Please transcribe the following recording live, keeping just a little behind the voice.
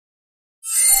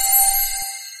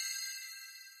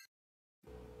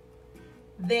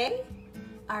They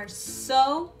are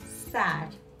so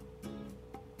sad.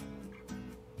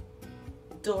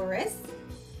 Doris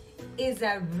is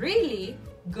a really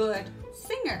good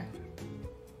singer.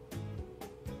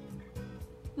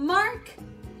 Mark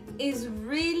is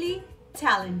really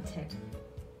talented.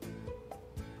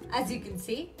 As you can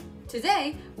see,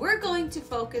 today we're going to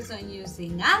focus on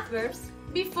using adverbs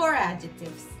before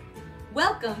adjectives.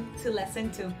 Welcome to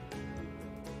Lesson 2.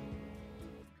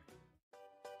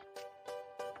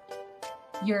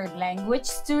 Your Language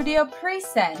Studio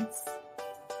presents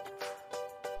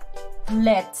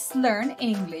Let's Learn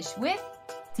English with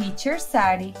Teacher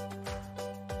Sari.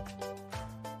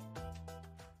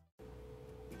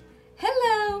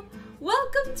 Hello!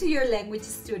 Welcome to your Language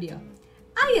Studio.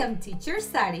 I am Teacher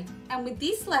Sari, and with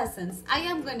these lessons, I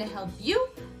am going to help you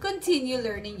continue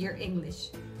learning your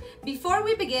English. Before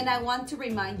we begin, I want to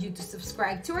remind you to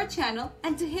subscribe to our channel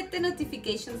and to hit the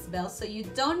notifications bell so you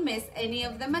don't miss any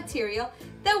of the material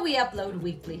that we upload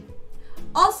weekly.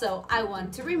 Also, I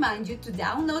want to remind you to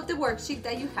download the worksheet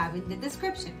that you have in the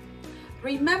description.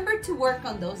 Remember to work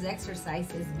on those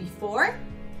exercises before,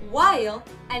 while,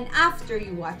 and after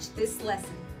you watch this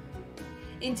lesson.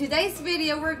 In today's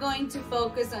video, we're going to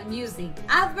focus on using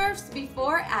adverbs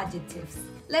before adjectives.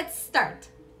 Let's start.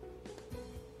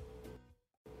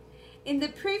 In the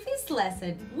previous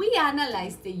lesson, we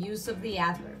analyzed the use of the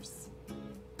adverbs.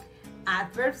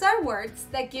 Adverbs are words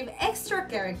that give extra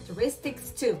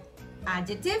characteristics to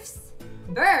adjectives,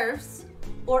 verbs,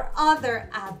 or other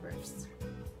adverbs.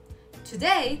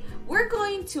 Today, we're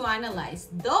going to analyze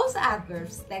those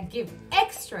adverbs that give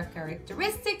extra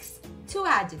characteristics to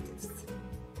adjectives.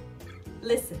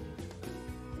 Listen.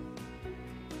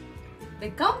 The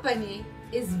company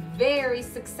is very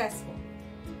successful.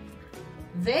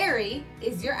 Very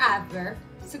is your adverb,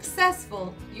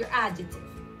 successful your adjective.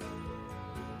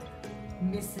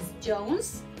 Mrs.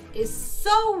 Jones is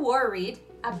so worried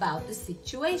about the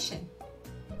situation.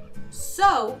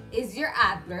 So is your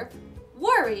adverb,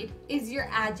 worried is your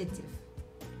adjective.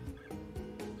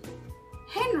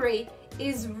 Henry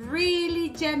is really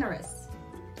generous.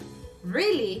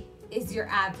 Really is your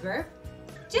adverb,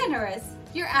 generous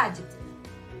your adjective.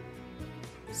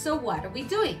 So what are we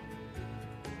doing?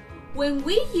 When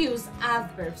we use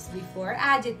adverbs before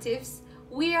adjectives,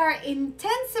 we are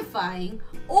intensifying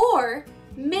or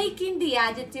making the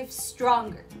adjective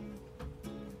stronger.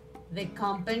 The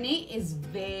company is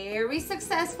very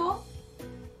successful.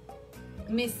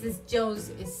 Mrs. Jones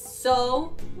is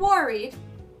so worried.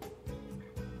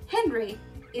 Henry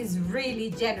is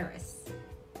really generous.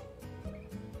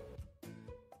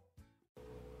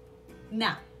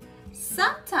 Now,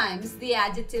 sometimes the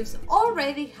adjectives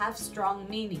already have strong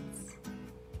meanings.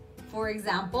 For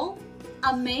example,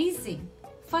 amazing,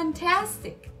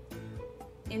 fantastic.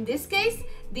 In this case,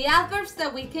 the adverbs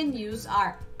that we can use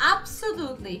are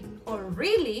absolutely or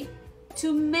really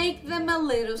to make them a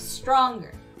little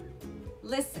stronger.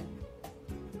 Listen.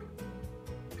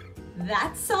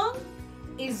 That song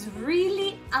is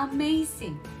really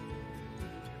amazing.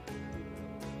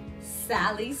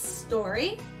 Sally's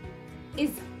story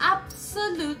is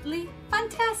absolutely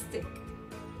fantastic.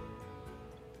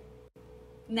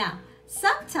 Now,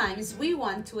 sometimes we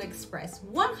want to express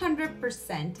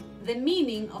 100% the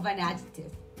meaning of an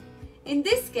adjective. In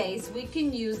this case, we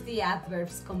can use the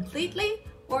adverbs completely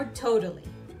or totally.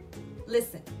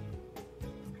 Listen.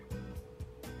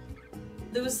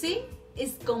 Lucy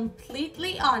is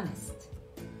completely honest.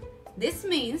 This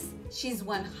means she's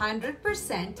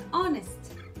 100%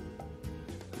 honest.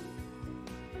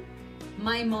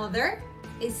 My mother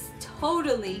is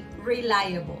totally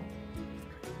reliable.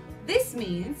 This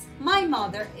means my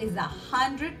mother is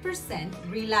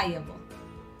 100% reliable.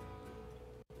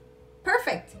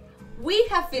 Perfect! We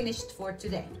have finished for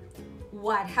today.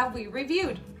 What have we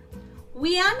reviewed?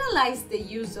 We analyzed the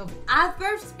use of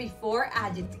adverbs before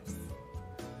adjectives.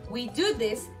 We do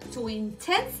this to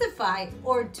intensify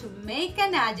or to make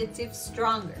an adjective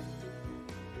stronger.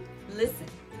 Listen,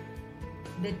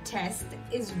 the test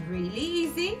is really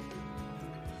easy.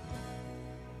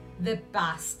 The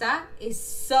pasta is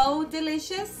so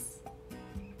delicious.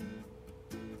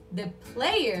 The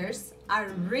players are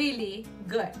really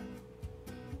good.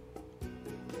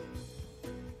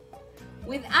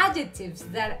 With adjectives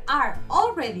that are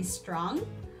already strong,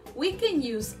 we can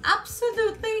use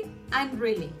absolutely and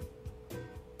really.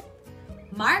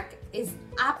 Mark is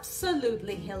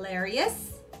absolutely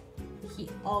hilarious. He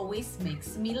always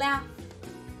makes me laugh.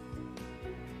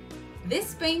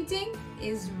 This painting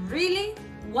is really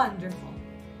wonderful.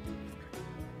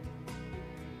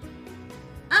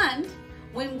 And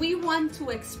when we want to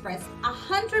express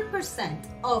 100%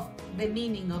 of the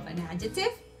meaning of an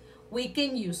adjective, we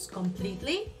can use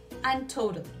completely and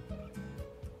totally.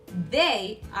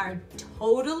 They are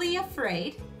totally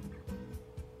afraid.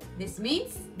 This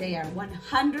means they are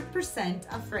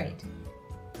 100% afraid.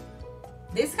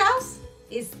 This house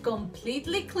is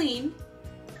completely clean.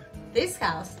 This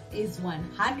house is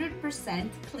 100%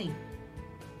 clean.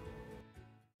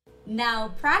 Now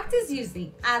practice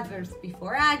using adverbs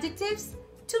before adjectives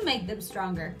to make them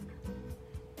stronger.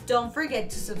 Don't forget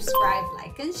to subscribe,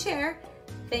 like, and share.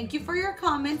 Thank you for your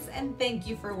comments and thank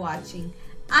you for watching.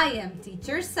 I am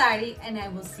Teacher Sari and I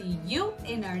will see you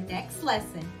in our next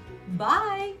lesson.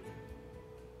 Bye!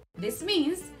 This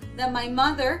means that my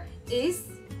mother is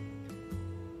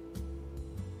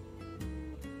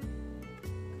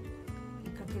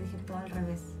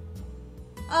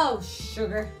oh,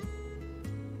 sugar.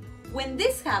 When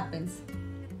this happens,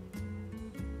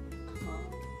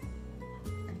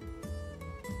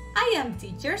 I am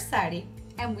Teacher Sari,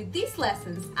 and with these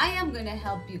lessons, I am going to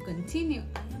help you continue.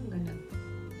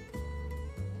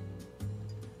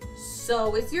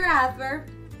 So is your adverb.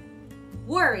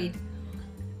 Worried.